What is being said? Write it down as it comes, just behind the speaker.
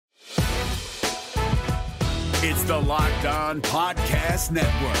It's the Locked On Podcast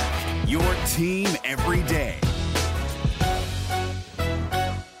Network, your team every day.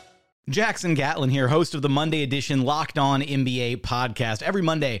 Jackson Gatlin here, host of the Monday edition Locked On NBA podcast. Every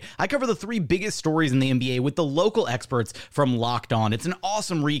Monday, I cover the three biggest stories in the NBA with the local experts from Locked On. It's an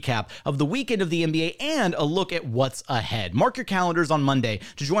awesome recap of the weekend of the NBA and a look at what's ahead. Mark your calendars on Monday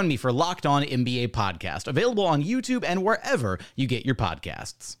to join me for Locked On NBA podcast, available on YouTube and wherever you get your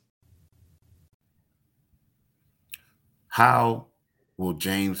podcasts. How will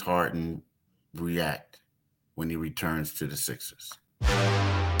James Harden react when he returns to the Sixers?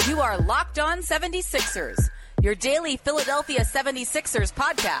 You are Locked On 76ers, your daily Philadelphia 76ers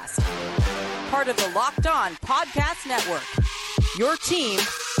podcast. Part of the Locked On Podcast Network, your team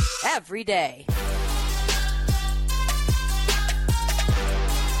every day.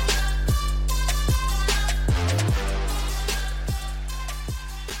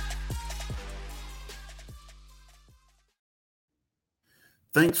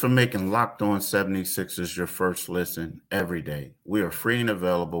 Thanks for making Locked On 76ers your first listen every day. We are free and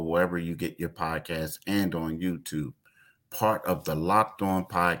available wherever you get your podcasts and on YouTube. Part of the Locked On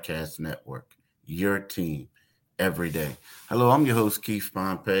Podcast Network, your team every day. Hello, I'm your host, Keith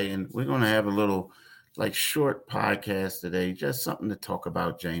Pompey, and we're going to have a little short podcast today, just something to talk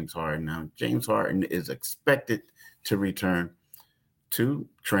about James Harden. Now, James Harden is expected to return to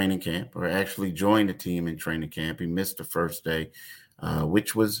training camp, or actually join the team in training camp. He missed the first day,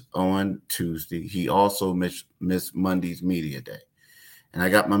 which was on Tuesday. He also missed Monday's media day. And I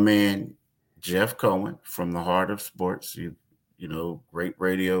got my man, Jeff Cohen from the Heart of Sports, you know, great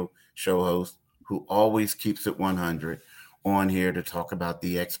radio show host who always keeps it 100 on here to talk about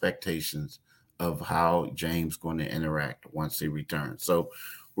the expectations of how James going to interact once he returns. So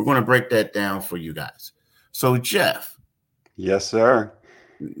we're going to break that down for you guys. So Jeff. Yes, sir.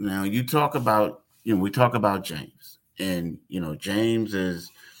 Now you talk about, we talk about James. And, James is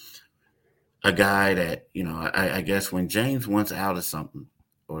a guy that, I guess when James wants out of something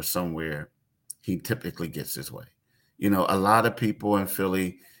or somewhere, he typically gets his way. A lot of people in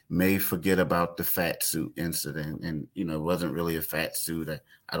Philly may forget about the fat suit incident. And, it wasn't really a fat suit.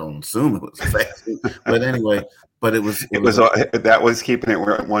 I don't assume it was a fat suit. But anyway, but it was that was keeping it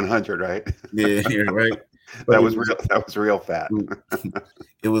 100, right? Yeah, right. That was real fat.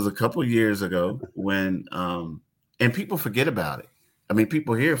 It was a couple years ago when and people forget about it. I mean,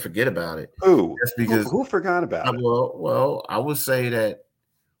 people here forget about it. Who? Just because Who forgot about it? Well, I would say that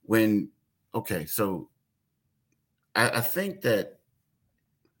so I think that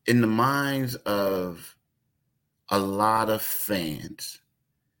in the minds of a lot of fans,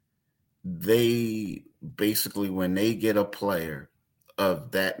 they basically, when they get a player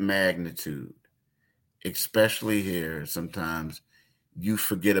of that magnitude, especially here, sometimes you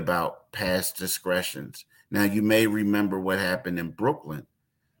forget about past discretions. Now, you may remember what happened in Brooklyn,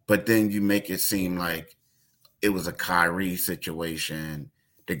 but then you make it seem like it was a Kyrie situation.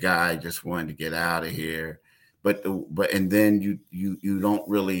 The guy just wanted to get out of here. And then you don't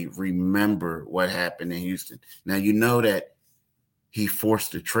really remember what happened in Houston. Now, you know that he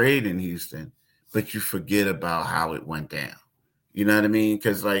forced a trade in Houston, but you forget about how it went down. You know what I mean?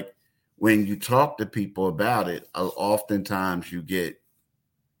 Because, when you talk to people about it, oftentimes you get,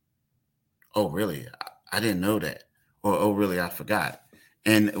 oh, really? I didn't know that. Or, oh, really? I forgot.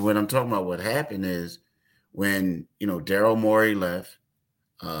 And when I'm talking about what happened is when, Daryl Morey left,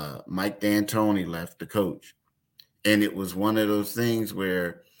 Mike D'Antoni left, the coach. And it was one of those things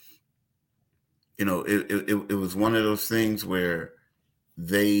where, it was one of those things where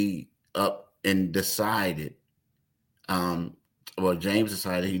they up and decided, James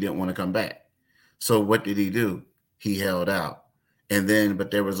decided he didn't want to come back. So what did he do? He held out. And then,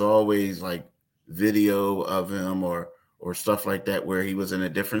 but there was always video of him or stuff like that where he was in a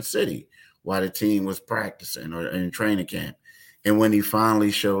different city while the team was practicing or in training camp. And when he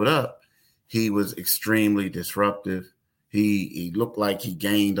finally showed up, he was extremely disruptive. He looked like he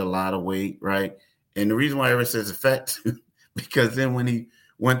gained a lot of weight, right? And the reason why I ever says a fat because then when he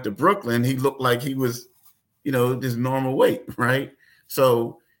went to Brooklyn, he looked like he was, this normal weight, right?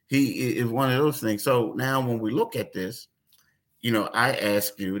 So he is one of those things. So now when we look at this, I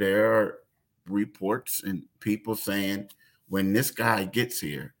ask you, there are reports and people saying when this guy gets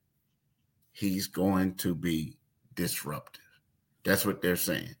here, he's going to be disruptive. That's what they're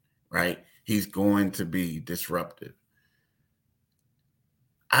saying, right? He's going to be disruptive.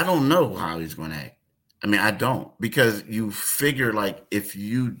 I don't know how he's going to act. I mean, I don't, because you figure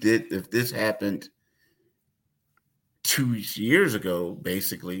if this happened 2 years ago,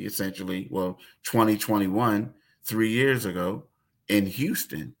 basically, essentially, 2021, 3 years ago in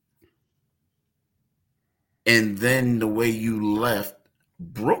Houston, and then the way you left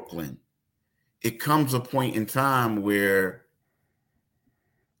Brooklyn, it comes a point in time where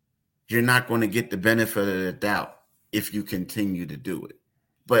you're not going to get the benefit of the doubt if you continue to do it.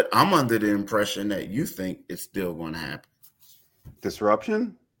 But I'm under the impression that you think it's still going to happen.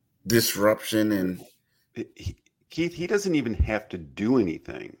 Disruption and Keith, he doesn't even have to do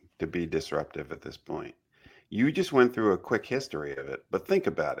anything to be disruptive at this point. You just went through a quick history of it, but think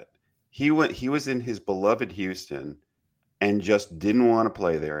about it. He was in his beloved Houston and just didn't want to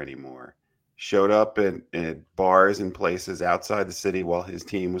play there anymore. Showed up in bars and places outside the city while his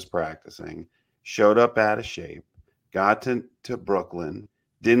team was practicing. Showed up out of shape. Got to Brooklyn.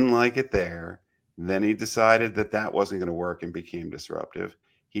 Didn't like it there. Then he decided that wasn't going to work and became disruptive.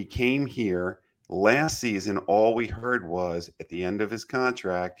 He came here. Last season, all we heard was at the end of his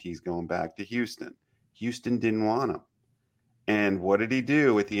contract, he's going back to Houston. Houston didn't want him. And what did he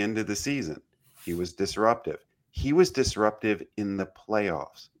do at the end of the season? He was disruptive. He was disruptive in the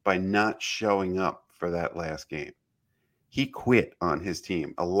playoffs by not showing up for that last game. He quit on his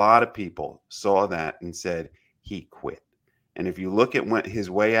team. A lot of people saw that and said he quit. And if you look at his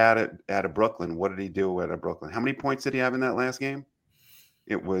way out of Brooklyn, what did he do out of Brooklyn? How many points did he have in that last game?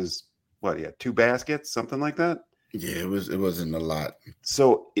 It was, he had 2 baskets, something like that? Yeah, it wasn't a lot.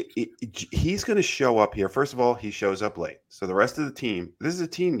 So he's going to show up here. First of all, he shows up late. So the rest of the team, this is a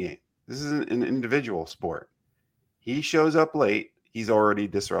team game. This is an individual sport. He shows up late. He's already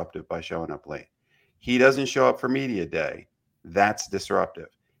disruptive by showing up late. He doesn't show up for media day. That's disruptive.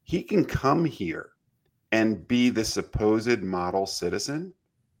 He can come here and be the supposed model citizen.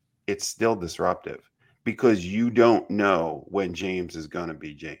 It's still disruptive because you don't know when James is going to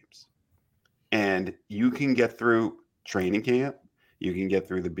be James. And you can get through training camp. You can get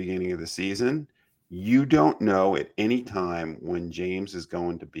through the beginning of the season. You don't know at any time when James is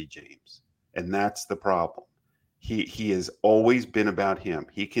going to be James. And that's the problem. He has always been about him.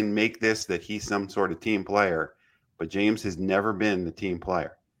 He can make this that he's some sort of team player, but James has never been the team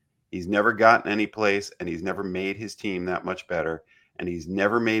player. He's never gotten any place, and he's never made his team that much better, and he's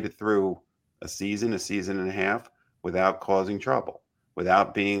never made it through a season and a half without causing trouble,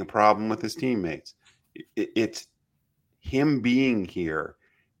 without being a problem with his teammates. It's him being here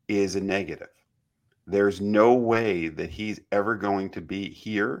is a negative. There's no way that he's ever going to be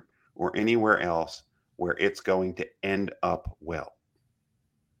here or anywhere else where it's going to end up well.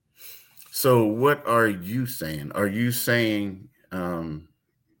 So what are you saying? Are you saying that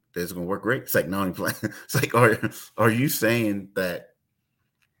it's going to work great? It's like, no, it's like, are you saying that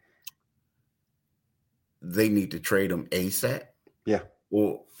they need to trade him ASAP? Yeah.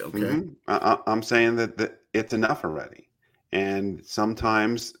 Well, okay. Mm-hmm. I'm saying that it's enough already. And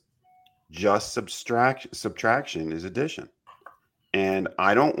sometimes just subtraction is addition. And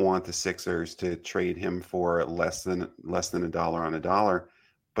I don't want the Sixers to trade him for less than $1 on $1.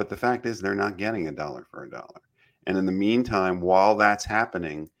 But the fact is they're not getting $1 for $1. And in the meantime, while that's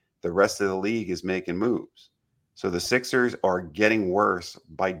happening, the rest of the league is making moves. So the Sixers are getting worse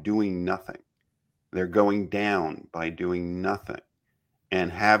by doing nothing. They're going down by doing nothing. And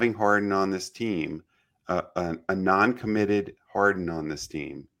having Harden on this team, a non-committed Harden on this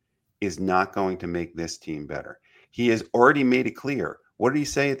team, is not going to make this team better. He has already made it clear. What did he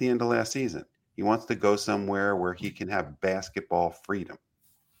say at the end of last season? He wants to go somewhere where he can have basketball freedom.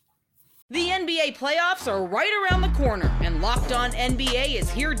 The NBA playoffs are right around the corner, and Locked On NBA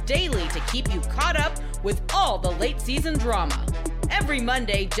is here daily to keep you caught up with all the late season drama. Every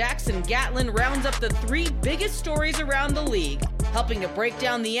Monday, Jackson Gatlin rounds up the 3 biggest stories around the league, helping to break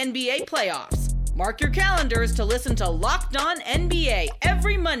down the NBA playoffs. Mark your calendars to listen to Locked On NBA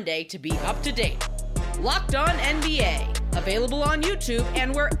every Monday to be up to date. Locked On NBA, available on YouTube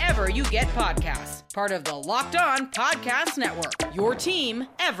and wherever you get podcasts. Part of the Locked On Podcast Network, your team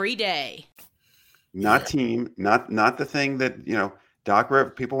every day. Not the thing that, Doc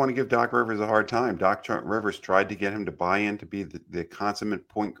Rivers, people want to give Doc Rivers a hard time. Doc Rivers tried to get him to buy in to be the consummate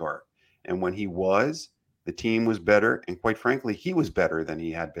point guard. And when he was, the team was better. And quite frankly, he was better than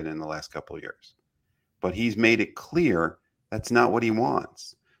he had been in the last couple of years. But he's made it clear that's not what he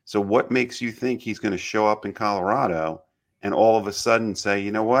wants. So what makes you think he's going to show up in Colorado and all of a sudden say,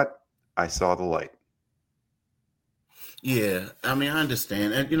 you know what? I saw the light. Yeah, I mean, I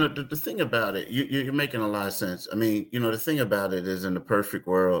understand. And, the thing about it, you're making a lot of sense. I mean, the thing about it is in the perfect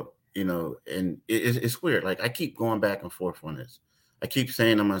world, and it's weird. Like, I keep going back and forth on this. I keep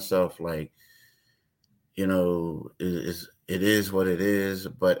saying to myself, like, it is what it is.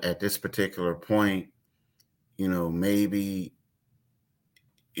 But at this particular point, maybe,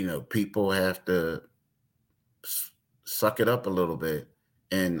 people have to suck it up a little bit.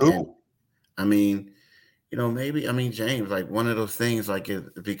 And I mean, maybe, I mean, James, like one of those things, like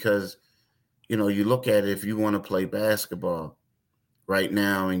because, you look at it, if you want to play basketball right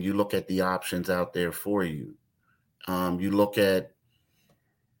now and you look at the options out there for you, you look at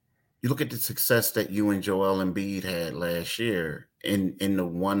the success that you and Joel Embiid had last year in the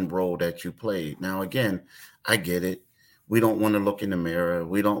one role that you played. Now, again, I get it. We don't want to look in the mirror.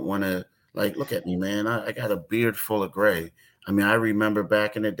 We don't want to look at me, man. I got a beard full of gray. I mean, I remember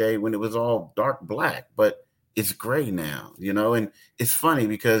back in the day when it was all dark black, but it's gray now, and it's funny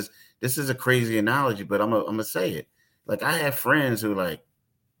because this is a crazy analogy, but I'm gonna say it. Like I have friends who like,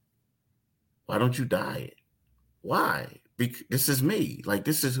 why don't you dye it? Why? This is me. Like,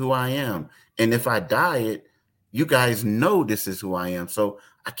 this is who I am. And if I dye it, you guys know this is who I am. So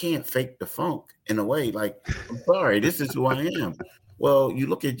I can't fake the funk in a way. Like, I'm sorry, this is who I am. Well, you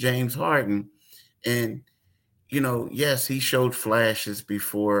look at James Harden and, yes, he showed flashes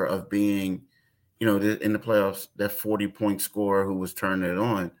before of being, in the playoffs, that 40-point scorer who was turning it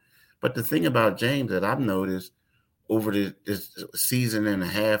on. But the thing about James that I've noticed over this season and a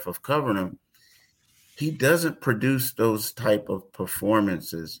half of covering him, he doesn't produce those type of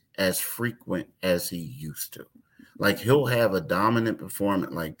performances as frequent as he used to. Like he'll have a dominant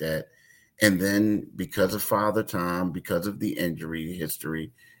performance like that. And then because of Father Time, because of the injury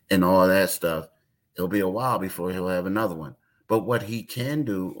history and all that stuff, it'll be a while before he'll have another one. But what he can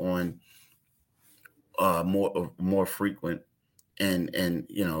do on more frequent and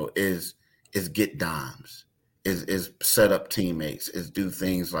is get dimes, is set up teammates, is do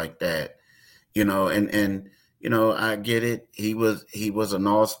things like that. And I get it. He was an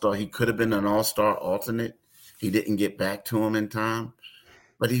all-star. He could have been an all-star alternate. He didn't get back to him in time,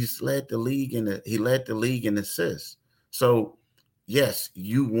 but he led the league in assists. So yes,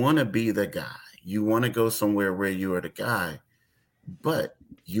 you want to be the guy. You want to go somewhere where you are the guy, but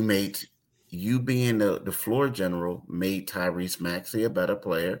you being the floor general made Tyrese Maxey a better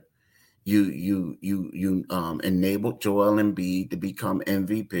player. You enabled Joel Embiid to become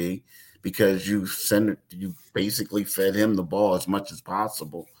MVP because you basically fed him the ball as much as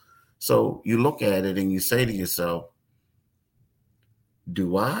possible. So you look at it and you say to yourself,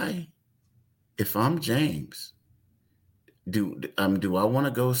 if I'm James, do I want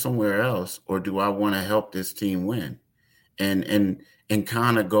to go somewhere else, or do I want to help this team win and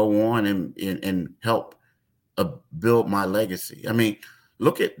kind of go on and help build my legacy? I mean,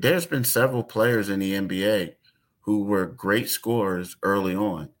 there's been several players in the NBA who were great scorers early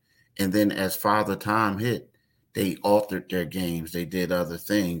on. And then as Father Time hit, they altered their games. They did other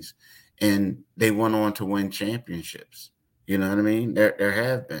things and they went on to win championships. You know what I mean? There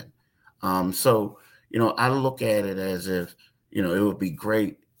have been. So, I look at it as if, it would be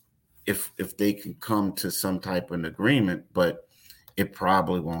great if they can come to some type of an agreement, but it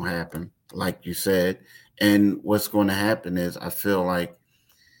probably won't happen, like you said. And what's going to happen is I feel like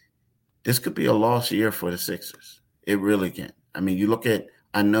this could be a lost year for the Sixers. It really can. I mean,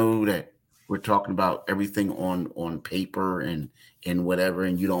 I know that we're talking about everything on paper and whatever,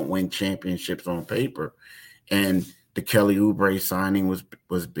 and you don't win championships on paper. And the Kelly Oubre signing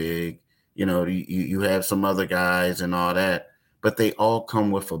was big. You have some other guys and all that, but they all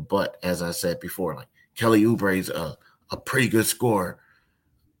come with a but, as I said before. Like Kelly Oubre's a pretty good scorer.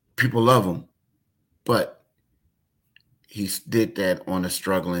 People love him, but he did that on a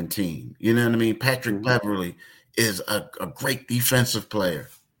struggling team. You know what I mean? Patrick Beverly is a great defensive player,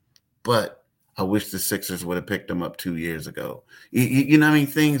 but I wish the Sixers would have picked him up 2 years ago. You know what I mean?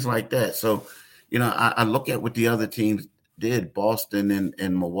 Things like that. So, I look at what the other teams did, Boston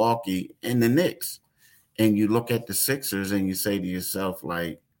and Milwaukee and the Knicks, and you look at the Sixers and you say to yourself,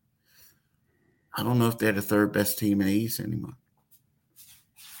 like, I don't know if they're the third best team in the East anymore.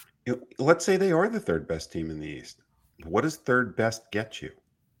 Let's say they are the third best team in the East. What does third best get you?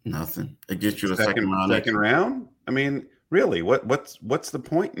 Nothing. It gets you a second round. Second round? I mean, really, what's the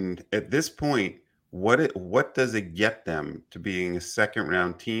point? And at this point, what does it get them to being a second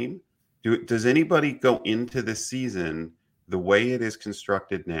round team? Does anybody go into this season the way it is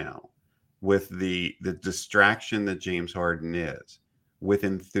constructed now, with the distraction that James Harden is, with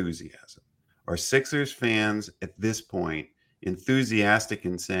enthusiasm? Are Sixers fans at this point enthusiastic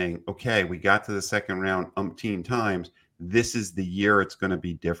in saying, okay, we got to the second round umpteen times, this is the year it's going to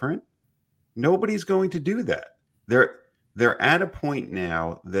be different? Nobody's going to do that. They're at a point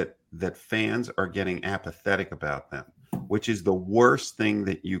now that fans are getting apathetic about them, which is the worst thing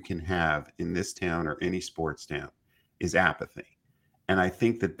that you can have in this town or any sports town, is apathy. And I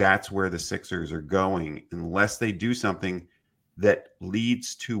think that that's where the Sixers are going, unless they do something that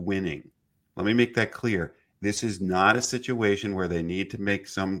leads to winning. Let me make that clear. This is not a situation where they need to make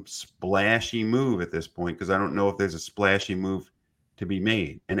some splashy move at this point, because I don't know if there's a splashy move to be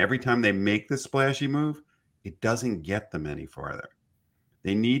made. And every time they make the splashy move, it doesn't get them any farther.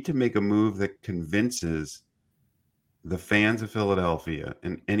 They need to make a move that convinces the fans of Philadelphia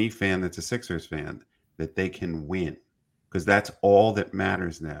and any fan that's a Sixers fan that they can win, because that's all that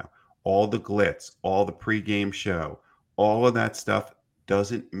matters now. All the glitz, all the pregame show, all of that stuff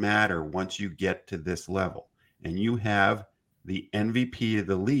doesn't matter once you get to this level. And you have the MVP of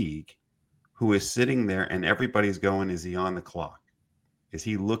the league who is sitting there and everybody's going, is he on the clock? Is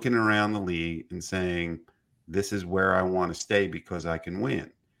he looking around the league and saying, this is where I want to stay because I can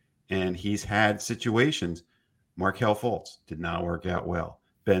win? And he's had situations. Markelle Fultz did not work out well.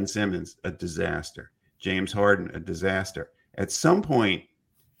 Ben Simmons, a disaster. James Harden, a disaster. At some point,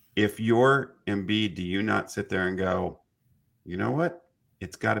 if you're Embiid, do you not sit there and go, you know what?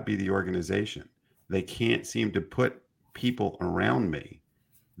 It's got to be the organization. They can't seem to put people around me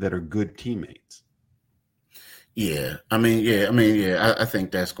that are good teammates. I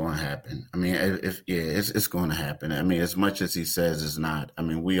think that's going to happen. I mean, it's going to happen. I mean, as much as he says it's not, I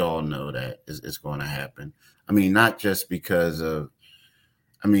mean, we all know that it's going to happen. I mean, not just because of,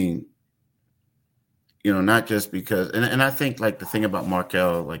 not just because, and I think like the thing about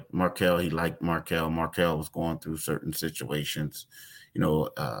Markelle, he liked Markelle. Markelle was going through certain situations,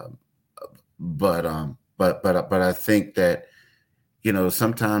 but I think that,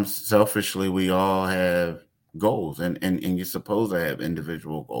 sometimes selfishly we all have goals and you're supposed to have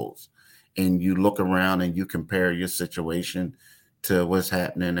individual goals, and you look around and you compare your situation to what's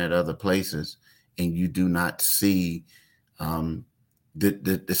happening at other places, and you do not see the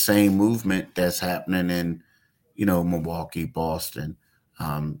same movement that's happening in, Milwaukee, Boston,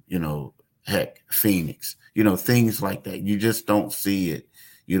 Phoenix, things like that. You just don't see it.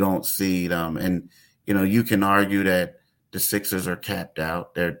 You don't see it. And, you can argue that the Sixers are capped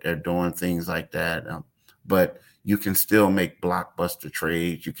out. They're doing things like that. But you can still make blockbuster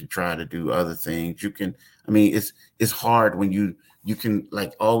trades. You can try to do other things. It's hard when you can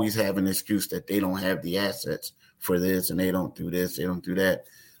like always have an excuse that they don't have the assets for this and they don't do this, they don't do that.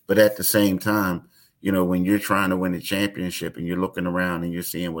 But at the same time, when you're trying to win a championship and you're looking around and you're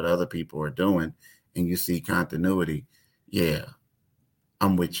seeing what other people are doing and you see continuity, yeah,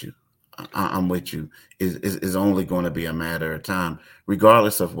 I'm with you. I'm with you. Is only going to be a matter of time,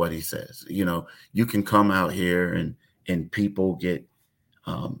 regardless of what he says. You can come out here and people get,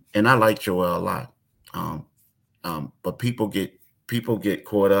 and I like Joel a lot, but people get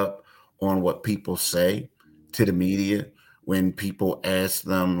caught up on what people say to the media when people ask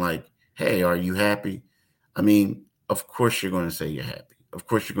them like, "Hey, are you happy?" I mean, of course you're going to say you're happy. Of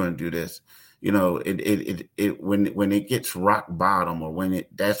course you're going to do this. When it gets rock bottom, or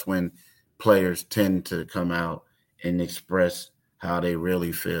that's when players tend to come out and express how they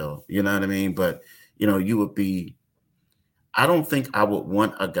really feel. You know what I mean? But I don't think I would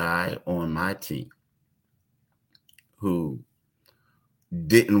want a guy on my team who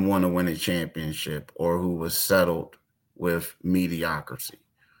didn't want to win a championship or who was settled with mediocrity,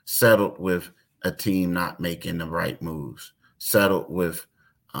 settled with a team not making the right moves, settled with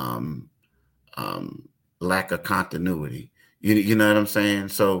lack of continuity. You know what I'm saying?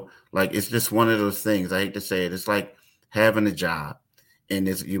 So like, it's just one of those things. I hate to say it. It's like having a job and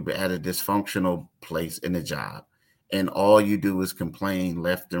you're at a dysfunctional place in the job, and all you do is complain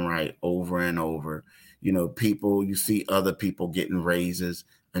left and right over and over. You see other people getting raises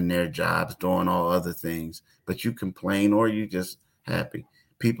in their jobs, doing all other things, but you complain or you just happy.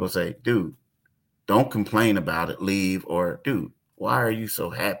 People say, dude, don't complain about it, leave, or dude, why are you so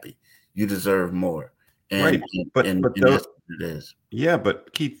happy? You deserve more. And, right. But that's what it is. Yeah,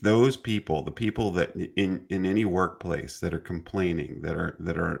 but Keith, those people, the people that in any workplace that are complaining,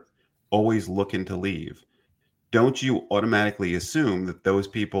 that are always looking to leave, don't you automatically assume that those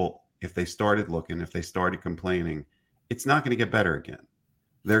people, if they started looking, if they started complaining, it's not going to get better again?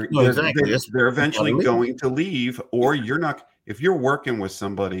 They're eventually going to leave, or you're not. If you're working with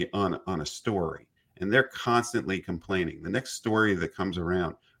somebody on a story and they're constantly complaining, the next story that comes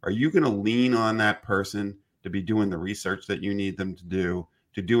around, are you going to lean on that person to be doing the research that you need them to do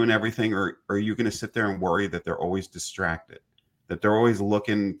doing everything, or are you going to sit there and worry that they're always distracted, that they're always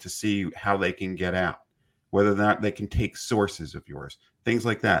looking to see how they can get out, whether or not they can take sources of yours, things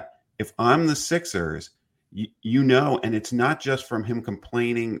like that? If I'm the Sixers, and it's not just from him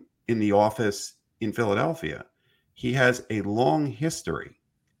complaining in the office in Philadelphia. He has a long history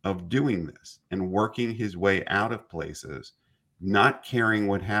of doing this and working his way out of places, not caring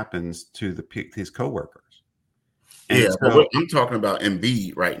what happens to his coworkers. Yeah, And but so, I'm talking about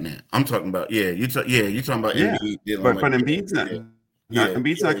Embiid right now. I'm talking about you're talking about yeah, Embiid dealing but with Embiid's not, yeah,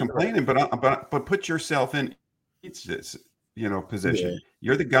 Embiid's not you're right. complaining. But put yourself in this, Yeah. position.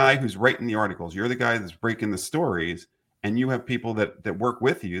 You're the guy who's writing the articles. You're the guy that's breaking the stories, and you have people that work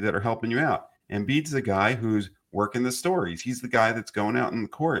with you that are helping you out. Embiid's the guy who's working the stories. He's the guy that's going out in the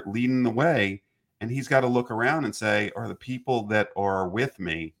court, leading the way, and he's got to look around and say, are the people that are with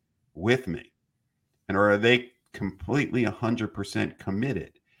me, and are they completely 100%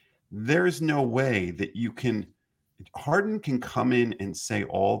 committed? There's no way that you can. Harden can come in and say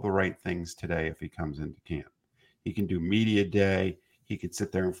all the right things today if he comes into camp. He can do media day. He could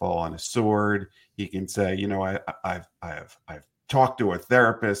sit there and fall on his sword. He can say, I've talked to a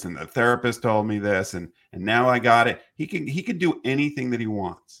therapist, and the therapist told me this, and now I got it. He could do anything that he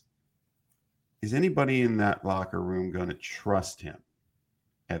wants. Is anybody in that locker room going to trust him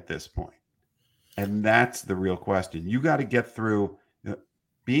at this point? And that's the real question. You got to get through.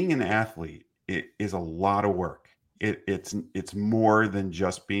 Being an athlete, it is a lot of work. It's more than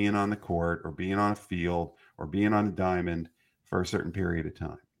just being on the court or being on a field or being on a diamond for a certain period of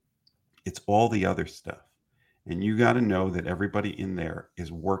time. It's all the other stuff. And you got to know that everybody in there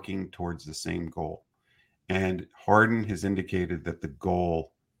is working towards the same goal. And Harden has indicated that the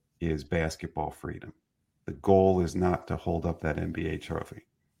goal is basketball freedom. The goal is not to hold up that NBA trophy.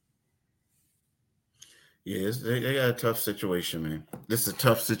 Yeah, they got a tough situation, man. This is a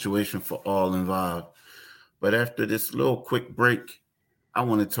tough situation for all involved. But after this little quick break, I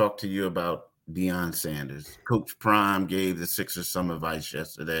want to talk to you about Deion Sanders. Coach Prime gave the Sixers some advice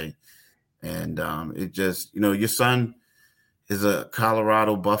yesterday. And it just, your son is a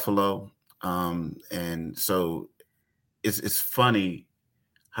Colorado Buffalo. And so it's funny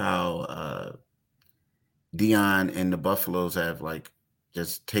how Deion and the Buffaloes have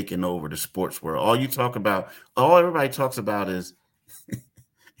just taken over the sports world. All everybody talks about is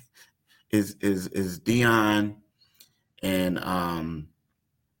Deion and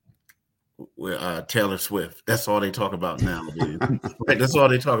Taylor Swift. That's all they talk about now, dude. Right, that's all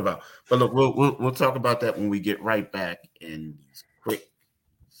they talk about. But look, we'll talk about that when we get right back in quick.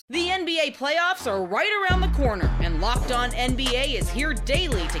 The NBA playoffs are right around the corner, and Locked On NBA is here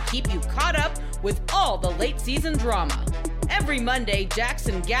daily to keep you caught up with all the late season drama. Every Monday,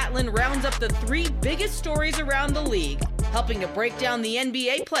 Jackson Gatlin rounds up the 3 biggest stories around the league, helping to break down the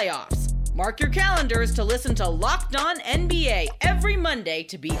NBA playoffs. Mark your calendars to listen to Locked On NBA every Monday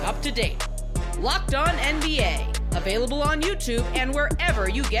to be up to date. Locked On NBA, available on YouTube and wherever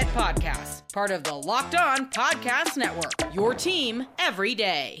you get podcasts. Part of the Locked On Podcast Network, your team every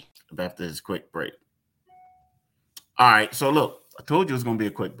day. After this quick break. All right, so look, I told you it was going to be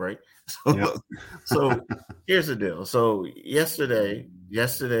a quick break. So here's the deal. So yesterday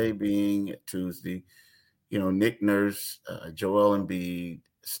being Tuesday, Nick Nurse, Joel Embiid,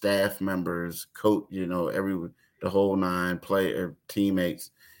 staff members, coach, the whole 9 player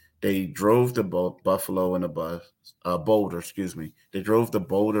teammates, they drove to Buffalo in a bus, Boulder, excuse me. They drove to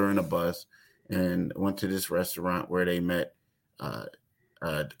Boulder in a bus and went to this restaurant where they met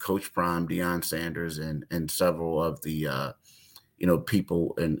Coach Prime, Deion Sanders, and several of the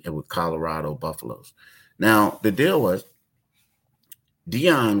people with Colorado Buffaloes. Now the deal was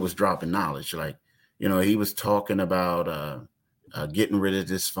Deion was dropping knowledge, he was talking about getting rid of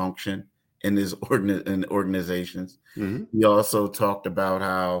dysfunction in his organizations. Mm-hmm. He also talked about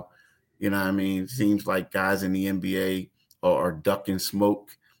how, it seems like guys in the NBA are ducking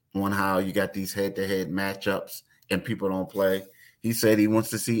smoke on how you got these head-to-head matchups and people don't play. He said he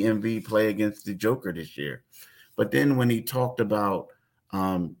wants to see Embiid play against the Joker this year. But then when he talked about,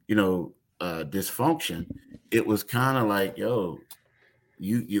 dysfunction, it was kind of like, yo,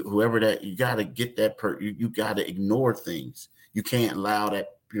 you whoever that, you got to get that you got to ignore things. You can't allow that,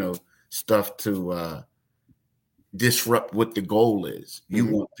 stuff to disrupt what the goal is. You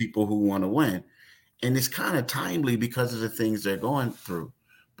want people who want to win. And it's kind of timely because of the things they're going through.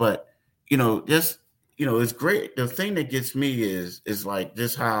 But, it's great. The thing that gets me is like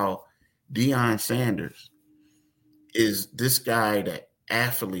this, how Deion Sanders is this guy that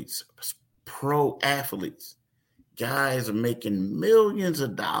athletes, pro athletes, guys are making millions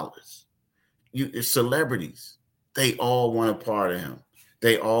of dollars. Celebrities, they all want a part of him.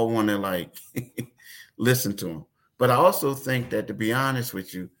 They all want to listen to him. But I also think that, to be honest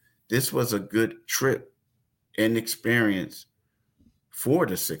with you, this was a good trip and experience for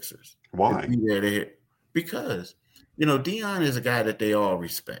the Sixers. Why? Because, Deion is a guy that they all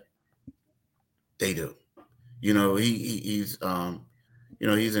respect. They do. He's an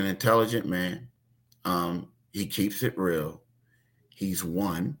intelligent man. He keeps it real. He's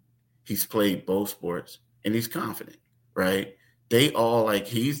won. He's played both sports. and he's confident, right? They all like,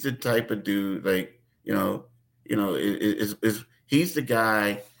 he's the type of dude, like, he's the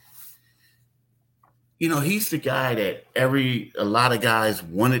guy, he's the guy that a lot of guys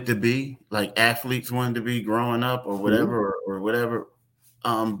wanted to be, like athletes wanted to be growing up or whatever, or whatever.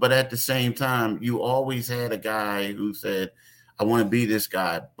 But at the same time, you always had a guy who said, I want to be this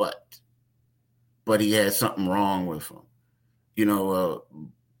guy, but he had something wrong with him,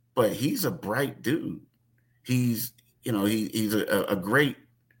 but he's a bright dude. He's a great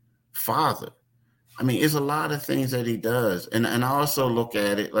father. I mean, it's a lot of things that he does. And I also look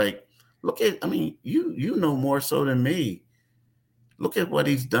at it like, you know more so than me. Look at what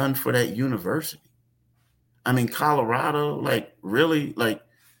he's done for that university. I mean, Colorado, really, we're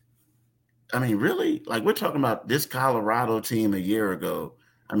talking about this Colorado team a year ago.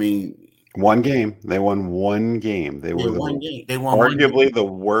 I mean, one game. They won one game. They were one game. They won arguably the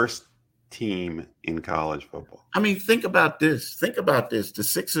worst team in college football. I mean, think about this. The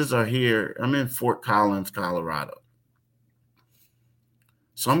Sixers are here. I'm in Fort Collins, Colorado.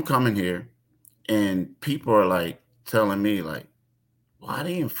 So I'm coming here, and people are like telling me, like, why are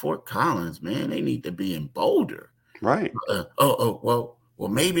they in Fort Collins, man? They need to be in Boulder. Right. Well,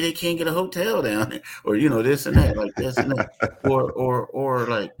 maybe they can't get a hotel down there, or this and that, like this and that, or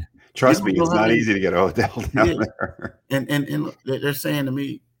like. Trust me, it's not easy to get a hotel down there. And they're saying to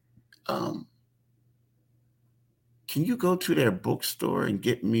me, can you go to their bookstore and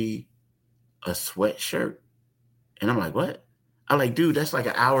get me a sweatshirt? And I'm like, what? I'm like, dude, that's like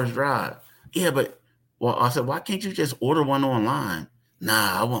an hour's drive. Yeah, I said, why can't you just order one online?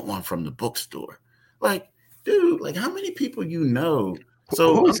 Nah, I want one from the bookstore. Like, dude, like, how many people you know?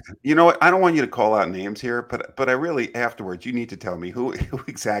 So you know what? I don't want you to call out names here, but I really, afterwards, you need to tell me who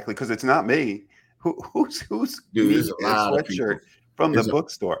exactly, because it's not me. Who's dude, needs a sweatshirt from the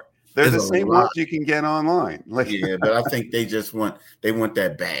bookstore? They're the same ones you can get online. Like, yeah, but I think they want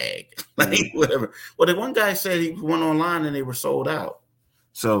that bag, like whatever. Well, the one guy said he went online and they were sold out.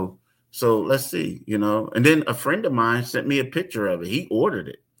 So let's see, And then a friend of mine sent me a picture of it. He ordered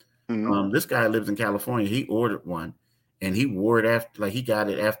it. Mm-hmm. This guy lives in California. He ordered one, and he wore it after, like he got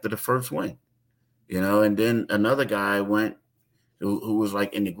it after the first win, And then another guy went who was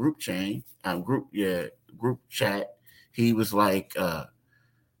like in the group chat. He was like,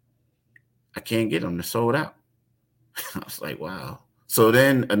 I can't get them. They're sold out. I was like, wow. So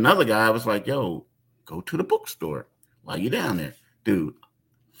then another guy was like, yo, go to the bookstore while you're down there. Dude,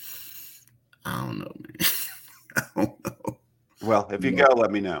 I don't know, man. I don't know. Well, if you go,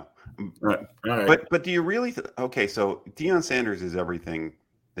 let me know. All right. But do you really okay, so Deion Sanders is everything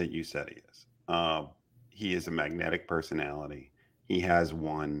that you said he is. He is a magnetic personality. He has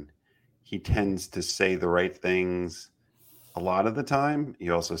won. He tends to say the right things a lot of the time. He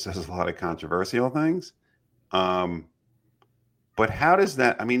also says a lot of controversial things. But how does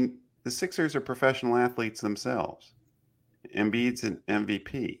that, the Sixers are professional athletes themselves. Embiid's an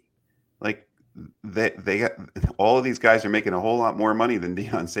MVP. Like, they got, all of these guys are making a whole lot more money than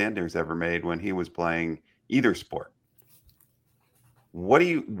Deion Sanders ever made when he was playing either sport. What do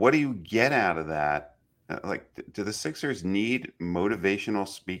you get out of that? Like, do the Sixers need motivational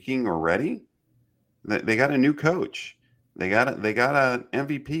speaking already? They got a new coach. They got an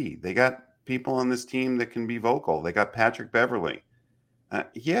MVP. They got people on this team that can be vocal. They got Patrick Beverley.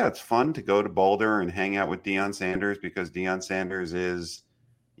 Yeah, it's fun to go to Boulder and hang out with Deion Sanders because Deion Sanders is,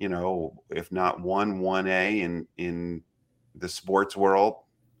 if not 1A in the sports world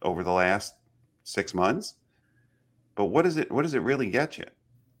over the last 6 months. But what does it really get you?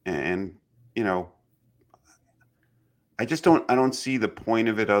 And, I don't see the point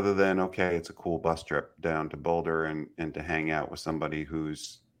of it other than, okay, it's a cool bus trip down to Boulder and to hang out with somebody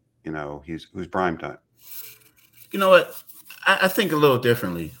who's prime time. You know what? I think a little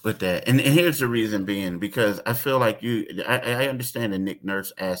differently with that. And here's the reason being, because I feel like I understand the Nick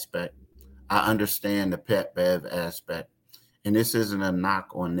Nurse aspect. I understand the Pat Bev aspect. And this isn't a knock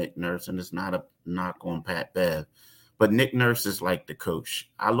on Nick Nurse, and it's not a knock on Pat Bev. But Nick Nurse is like the coach.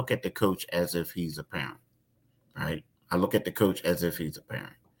 I look at the coach as if he's a parent, right? I look at the coach as if he's a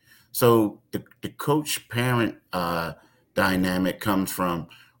parent. So the coach-parent dynamic comes from,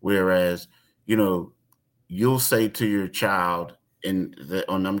 whereas, you'll say to your child, and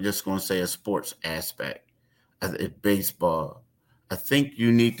I'm just going to say a sports aspect, baseball, I think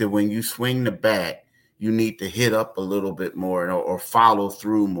you need to, when you swing the bat, you need to hit up a little bit more or follow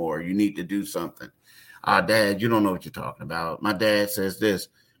through more. You need to do something. Dad, you don't know what you're talking about. My dad says this.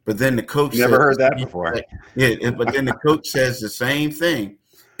 But then the coach never heard that before. Yeah, but then the coach says the same thing,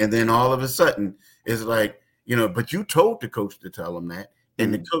 and then all of a sudden it's like, but you told the coach to tell him that,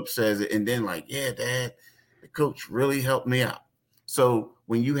 and the coach says it, and then like, yeah, Dad, the coach really helped me out. So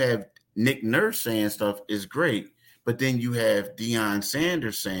when you have Nick Nurse saying stuff is great, but then you have Deion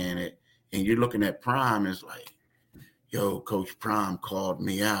Sanders saying it, and you're looking at Prime, it's like, yo, Coach Prime called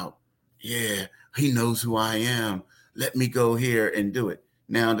me out. Yeah, he knows who I am. Let me go here and do it.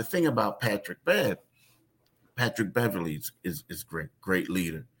 Now, the thing about Patrick Beverly is great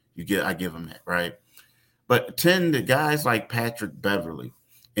leader. I give him that, right? But tend to guys like Patrick Beverly,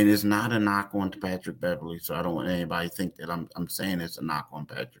 and it's not a knock on to Patrick Beverly, so I don't want anybody to think that I'm saying it's a knock on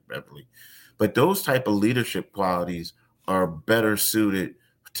Patrick Beverly. But those type of leadership qualities are better suited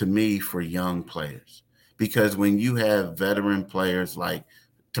to me for young players. Because when you have veteran players like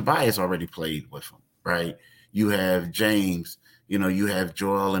Tobias already played with him, right? You have James, you have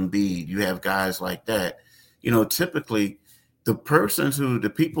Joel Embiid, you have guys like that. Typically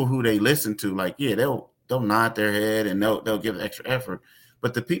the people who they listen to, like, yeah, they'll nod their head and they'll give extra effort.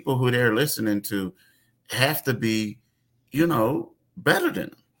 But the people who they're listening to have to be, better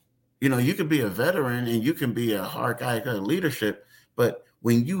than them. You can be a veteran and you can be a hard guy of leadership, but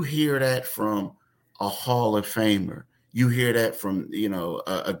when you hear that from a Hall of Famer, you hear that from,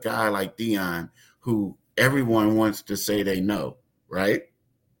 a guy like Deion, who everyone wants to say they know, right?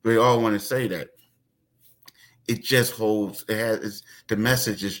 We all want to say that. It just holds. The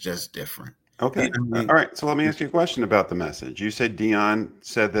message is just different. Okay. All right. So let me ask you a question about the message. You said Deion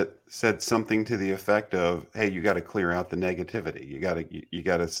said something to the effect of, "Hey, you got to clear out the negativity. You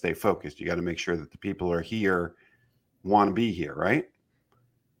got to stay focused. You got to make sure that the people are here, want to be here." Right?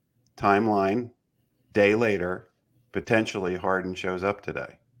 Timeline. Day later, potentially Harden shows up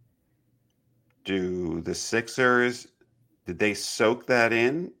today. Do the Sixers? Did they soak that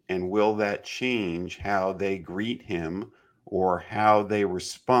in, and will that change how they greet him or how they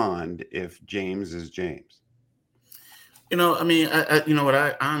respond if James is James?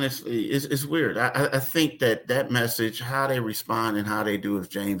 I honestly, it's weird. I think that message, how they respond and how they do if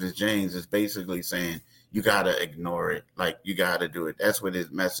James is basically saying, you got to ignore it. Like, you got to do it. That's what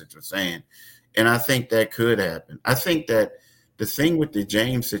his message was saying. And I think that could happen. I think that the thing with the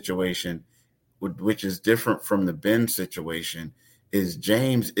James situation, which is different from the Ben situation, is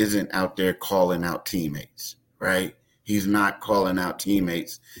James isn't out there calling out teammates, right? He's not calling out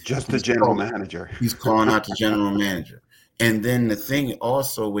teammates. Just the general manager. He's calling out the general manager. And then the thing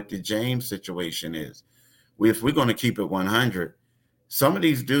also with the James situation is, if we're going to keep it 100, some of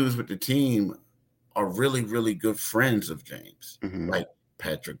these dudes with the team are really, really good friends of James, like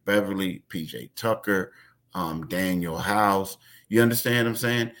Patrick Beverly, PJ Tucker, Daniel House. You understand what I'm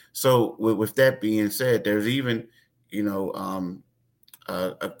saying? So with that being said, there's even,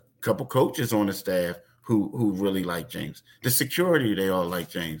 a couple coaches on the staff who really like James. The security, they all like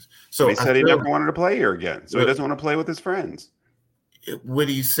James. So he said he never wanted to play here again. So he doesn't want to play with his friends. What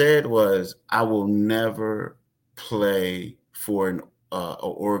he said was, I will never play for an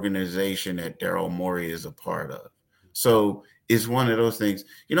organization that Daryl Morey is a part of. So it's one of those things,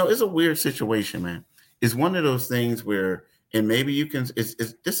 it's a weird situation, man. It's one of those things where, and maybe you can,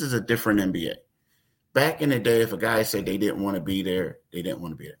 this is a different NBA. Back in the day, if a guy said they didn't want to be there, they didn't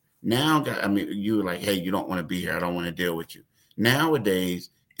want to be there. Now, you were like, hey, you don't want to be here. I don't want to deal with you. Nowadays,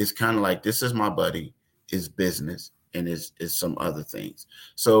 it's kind of like, this is my buddy, it's business, and it's some other things.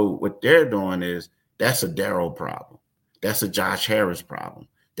 So what they're doing is, that's a Daryl problem. That's a Josh Harris problem.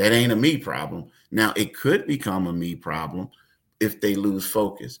 That ain't a me problem. Now, it could become a me problem if they lose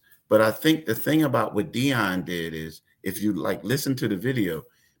focus. But I think the thing about what Deion did is, if you listen to the video,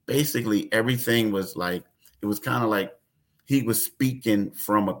 basically everything was it was kind of like he was speaking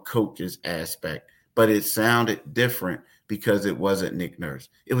from a coach's aspect, but it sounded different because it wasn't Nick Nurse.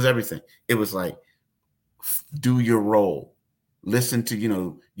 It was everything. It was like, do your role. Listen to,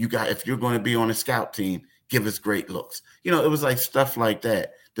 if you're going to be on a scout team, give us great looks. It was like stuff like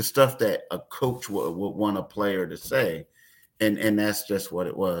that, the stuff that a coach would want a player to say. And that's just what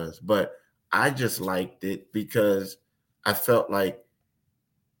it was. But I just liked it because I felt like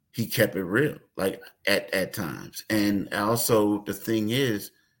he kept it real, at times. And also the thing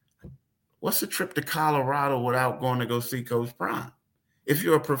is, what's a trip to Colorado without going to go see Coach Prime? If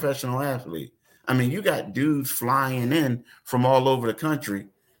you're a professional athlete, you got dudes flying in from all over the country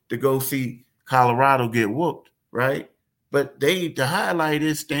to go see Colorado get whooped, right? But the highlight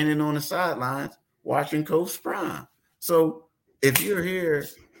is standing on the sidelines watching Coach Prime. So if you're here,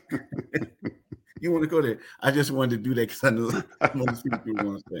 you want to go there. I just wanted to do that because I want to see what you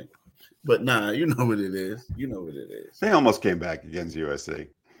want to say. But nah, you know what it is. They almost came back against USC.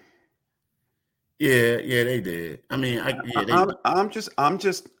 Yeah, they did. I'm just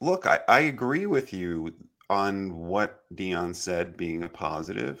look, I agree with you on what Dion said being a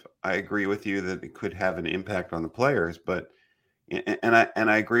positive. I agree with you that it could have an impact on the players, but and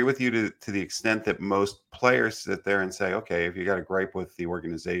I agree with you to the extent that most players sit there and say, okay, if you got a gripe with the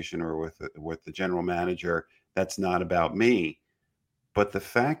organization or with the general manager, that's not about me. But the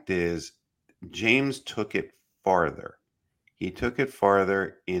fact is, James took it farther. He took it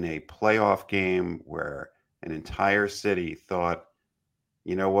farther in a playoff game where an entire city thought,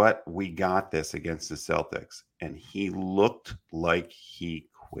 you know what, we got this against the Celtics. And he looked like he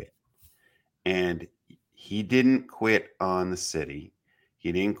quit. And he didn't quit on the city.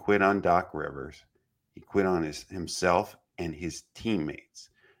 He didn't quit on Doc Rivers. He quit on himself and his teammates.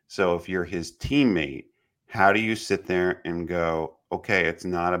 So if you're his teammate, how do you sit there and go, okay, it's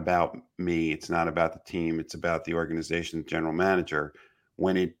not about me. It's not about the team. It's about the organization, the general manager,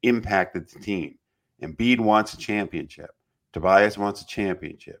 when it impacted the team. Embiid wants a championship. Tobias wants a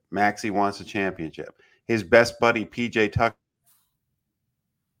championship. Maxey wants a championship. His best buddy, PJ Tucker.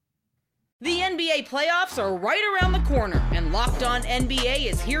 The NBA playoffs are right around the corner, and Locked On NBA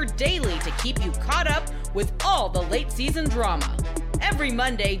is here daily to keep you caught up with all the late season drama. Every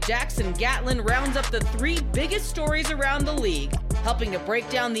Monday, Jackson Gatlin rounds up the 3 biggest stories around the league, helping to break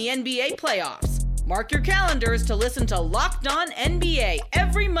down the NBA playoffs. Mark your calendars to listen to Locked On NBA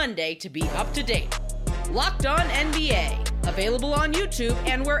every Monday to be up to date. Locked On NBA, available on YouTube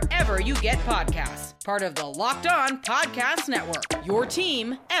and wherever you get podcasts. Part of the Locked On Podcast Network, your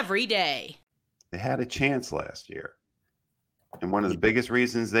team every day. They had a chance last year. And one of the biggest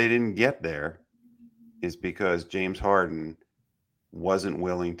reasons they didn't get there is because James Harden wasn't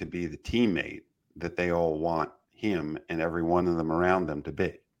willing to be the teammate that they all want him and every one of them around them to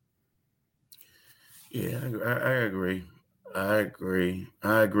be. Yeah, I agree. I agree.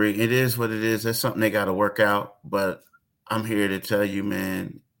 It is what it is. That's something they got to work out. But I'm here to tell you,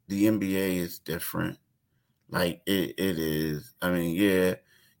 man, the NBA is different. Like it is. I mean, yeah,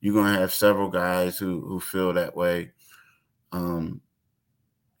 you're gonna have several guys who feel that way. You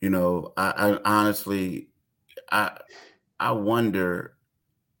know, I honestly, I wonder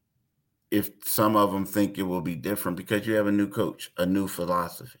if some of them think it will be different because you have a new coach, a new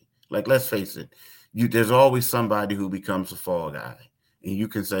philosophy. Like, let's face it, there's always somebody who becomes a fall guy, and you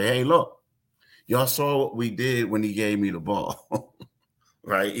can say, "Hey, look, y'all saw what we did when he gave me the ball."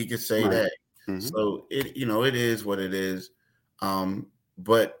 Right? He could say that. Mm-hmm. So it is what it is.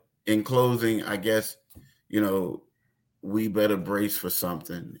 But in closing, I guess, we better brace for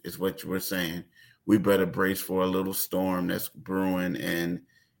something is what you were saying. We better brace for a little storm that's brewing and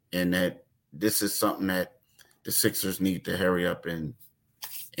that this is something that the Sixers need to hurry up and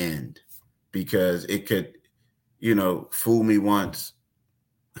end because it could, fool me once,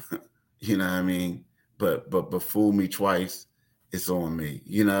 you know what I mean? But fool me twice, it's on me.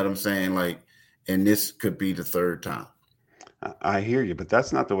 You know what I'm saying? Like, and this could be the third time. I hear you, but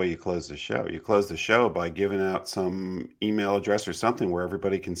that's not the way you close the show. You close the show by giving out some email address or something where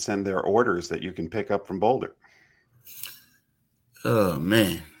everybody can send their orders that you can pick up from Boulder. Oh,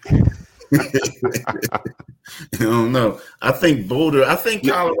 man. I don't know. I think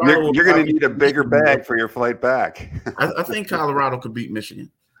Colorado. You're going to need a bigger bag for your flight back. I think Colorado could beat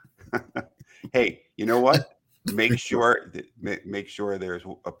Michigan. Hey, you know what? Make sure there's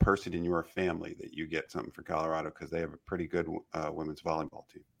a person in your family that you get something for Colorado because they have a pretty good women's volleyball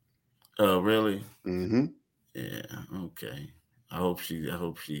team. Oh, really? Mm-hmm. Yeah. Okay. I hope she's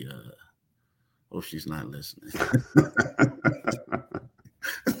not listening.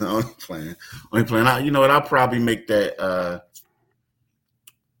 No, only playing. You know what? I'll probably make that. I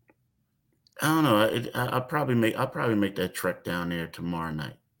don't know. I'll probably make that trek down there tomorrow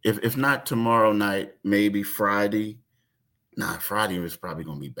night. If not tomorrow night, maybe Friday. Nah, Friday is probably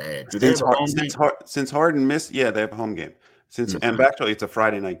going to be bad. Since Harden missed, yeah, they have a home game. And actually, it's a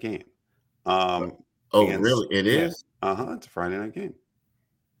Friday night game. Really? It is? It's a Friday night game.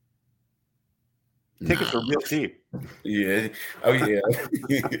 Tickets are real cheap. Yeah. Oh, yeah.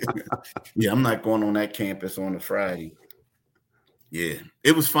 Yeah, I'm not going on that campus on a Friday. Yeah.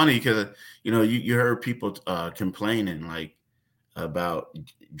 It was funny because, you heard people complaining, like, about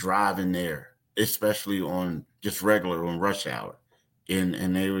driving there, especially on just regular on rush hour.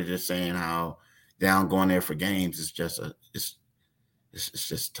 And they were just saying how down going there for games is just it's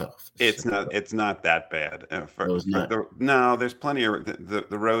just tough. It's not that bad. No, there's plenty of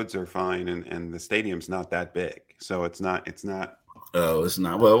the roads are fine and the stadium's not that big. So it's not. Oh, it's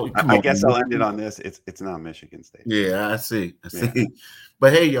not. Well, I guess I'll end it on this. It's not Michigan State. Yeah, I see.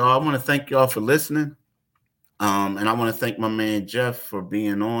 But hey, y'all, I want to thank y'all for listening. And I want to thank my man Jeff for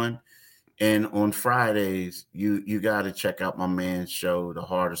being on. And on Fridays, you got to check out my man's show, The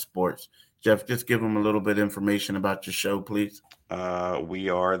Heart of Sports. Jeff, just give them a little bit of information about your show, please. We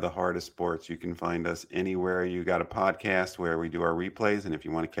are The Heart of Sports. You can find us anywhere you got a podcast where we do our replays. And if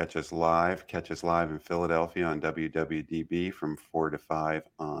you want to catch us live in Philadelphia on WWDB from 4 to 5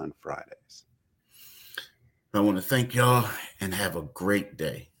 on Fridays. I want to thank y'all and have a great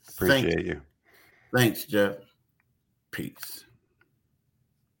day. Appreciate you. Thanks, Jeff. Peace.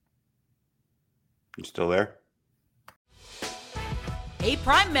 You still there? Hey,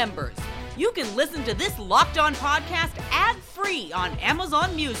 Prime members, you can listen to this Locked On podcast ad-free on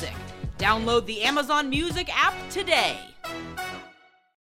Amazon Music. Download the Amazon Music app today.